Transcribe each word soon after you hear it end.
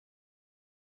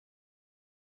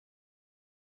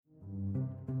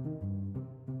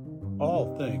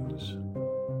all things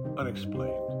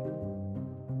unexplained.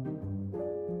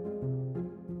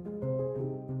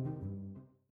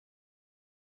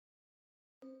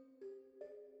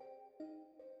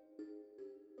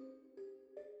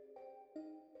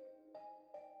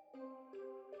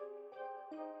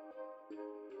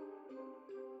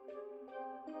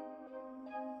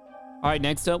 All right,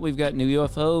 next up, we've got new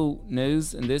UFO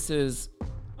news, and this is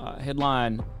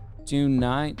headline June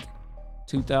 9th,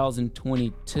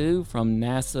 2022 from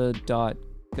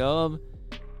NASA.gov.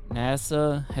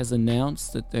 NASA has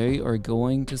announced that they are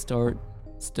going to start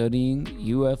studying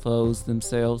UFOs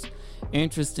themselves.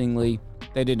 Interestingly,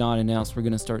 they did not announce we're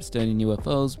going to start studying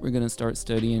UFOs. We're going to start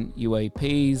studying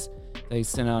UAPs. They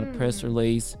sent out a press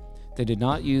release. They did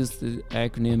not use the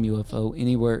acronym UFO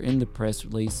anywhere in the press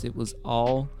release. It was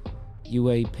all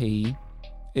UAP.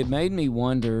 It made me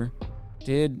wonder,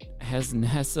 has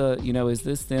NASA, is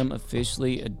this them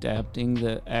officially adapting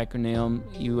the acronym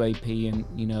UAP and,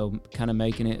 kind of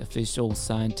making it official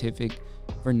scientific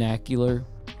vernacular?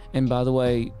 And by the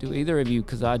way, do either of you,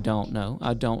 because I don't know,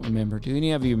 I don't remember, do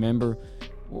any of you remember,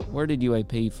 where did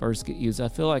UAP first get used? I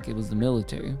feel like it was the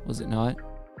military, was it not?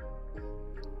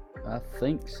 I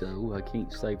think so. I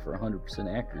can't say for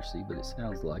 100% accuracy, but it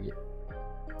sounds like it.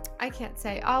 I can't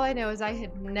say. All I know is I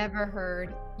had never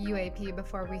heard UAP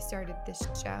before we started this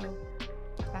show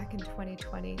back in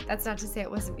 2020. That's not to say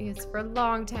it wasn't used for a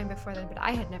long time before then, but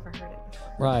I had never heard it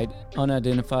before. Right.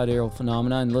 Unidentified aerial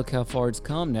phenomena, and look how far it's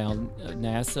come now.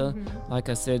 NASA, like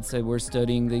I said we're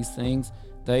studying these things.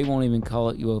 They won't even call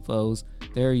it UFOs.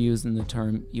 They're using the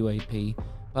term UAP.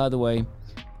 By the way,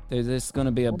 this is going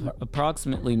to be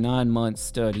approximately 9-month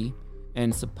study,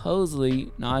 and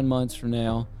supposedly 9 months from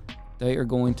now, they are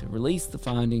going to release the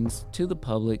findings to the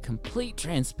public. Complete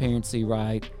transparency,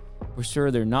 right? We're sure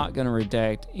they're not going to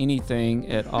redact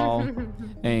anything at all.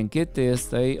 And get this,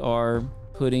 they are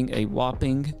putting a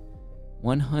whopping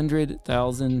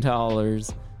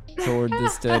 $100,000 toward the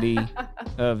study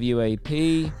of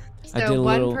UAP. So I did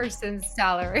one person's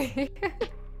salary.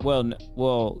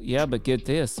 Well, yeah, but get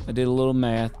this. I did a little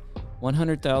math.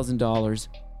 $100,000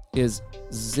 is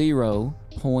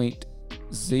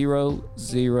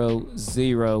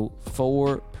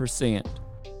 0.0004%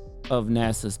 of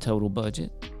NASA's total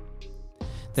budget.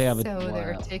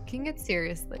 They're taking it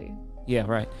seriously. Yeah,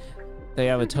 right. They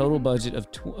have a total budget of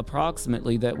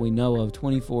approximately, that we know of,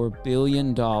 $24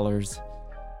 billion. This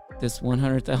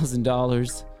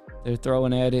 $100,000 they're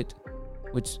throwing at it,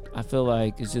 which I feel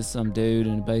like is just some dude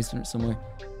in a basement somewhere,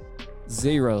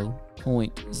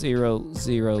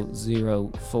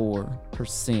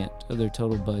 0.0004% of their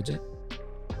total budget.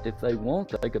 If they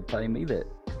want, they could pay me that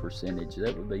percentage.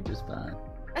 That would be just fine.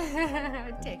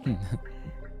 Take it.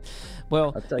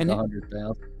 Well, I'd take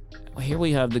 100,000. Here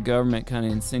we have the government kind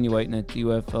of insinuating at the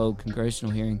UFO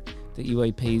congressional hearing that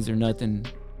UAPs are nothing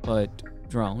but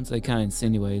drones. They kind of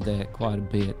insinuated that quite a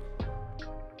bit.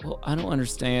 Well, I don't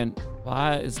understand,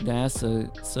 why is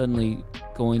NASA suddenly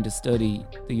going to study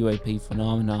the UAP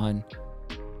phenomenon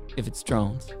if it's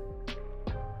drones?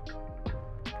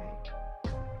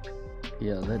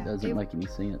 Yeah, that doesn't make any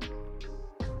sense.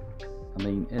 I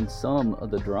mean, in some of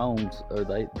the drones, do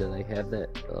they have that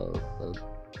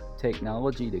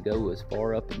technology to go as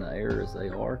far up in the air as they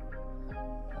are?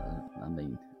 I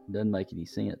mean, it doesn't make any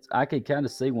sense. I could kind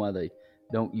of see why they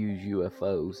don't use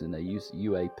UFOs and they use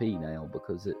UAP now,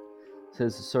 because it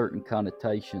has a certain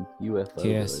connotation. UFO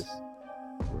does.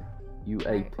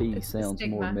 UAP sounds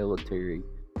more military,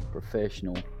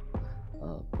 professional,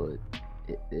 but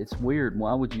it's weird.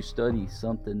 Why would you study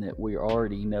something that we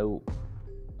already know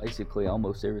basically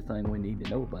almost everything we need to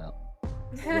know about?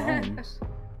 Drones.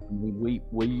 I mean,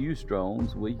 we use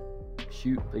drones. We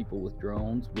shoot people with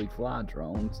drones. We fly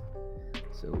drones.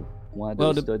 So why do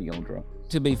a study on drones?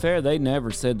 To be fair, they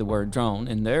never said the word drone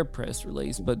in their press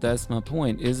release, but that's my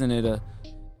point. Isn't it a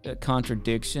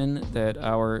contradiction that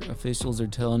our officials are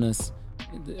telling us,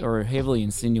 or heavily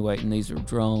insinuating these are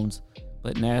drones,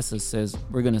 but NASA says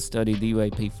we're going to study the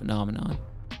UAP phenomenon?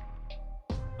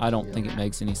 I don't think it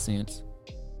makes any sense.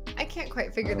 I can't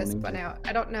quite figure this one out.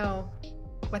 I don't know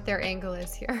what their angle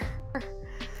is here.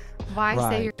 Why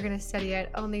say you're going to study it,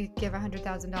 only give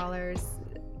 $100,000?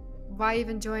 Why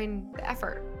even join the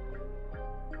effort?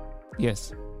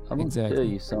 Yes, I'm going exactly. to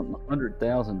tell you something.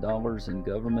 $100,000 in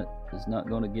government is not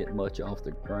going to get much off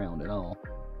the ground at all.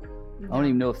 No. I don't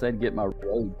even know if they'd get my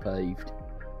road paved.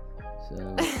 So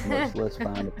much less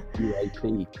find a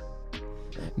UAP.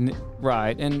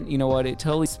 Right, and you know what? It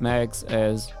totally smacks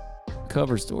as a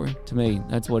cover story to me.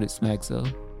 That's what it smacks of.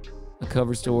 A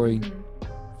cover story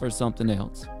for something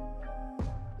else.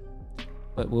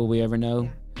 But will we ever know?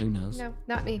 Who knows? No,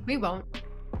 not me. We won't.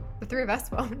 The three of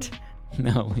us won't.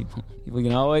 No, we won't. We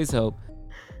can always hope.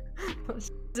 We'll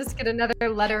just get another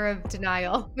letter of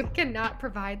denial. We cannot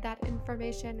provide that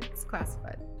information. It's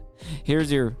classified.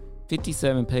 Here's your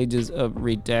 57 pages of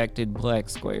redacted black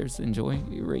squares. Enjoy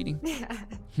your reading.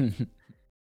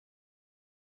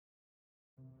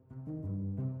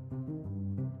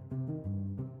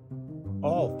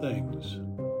 All things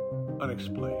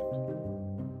unexplained.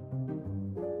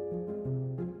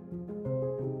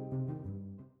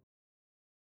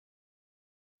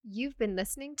 You've been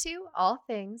listening to All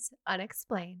Things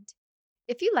Unexplained.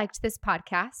 If you liked this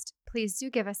podcast, please do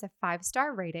give us a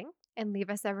 5-star rating and leave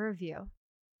us a review.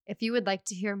 If you would like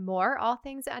to hear more All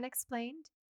Things Unexplained,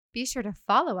 be sure to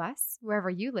follow us wherever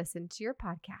you listen to your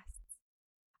podcasts.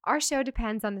 Our show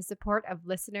depends on the support of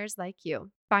listeners like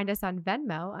you. Find us on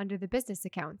Venmo under the business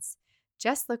accounts.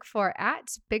 Just look for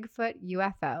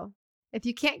 @BigfootUFO. If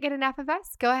you can't get enough of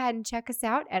us, go ahead and check us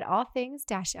out at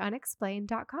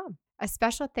allthings-unexplained.com. A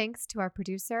special thanks to our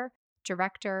producer,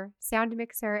 director, sound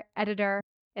mixer, editor,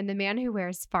 and the man who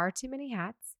wears far too many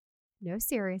hats. No,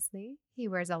 seriously, he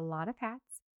wears a lot of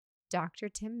hats, Dr.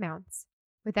 Tim Mounts.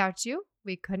 Without you,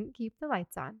 we couldn't keep the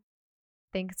lights on.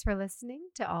 Thanks for listening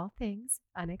to All Things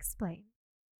Unexplained.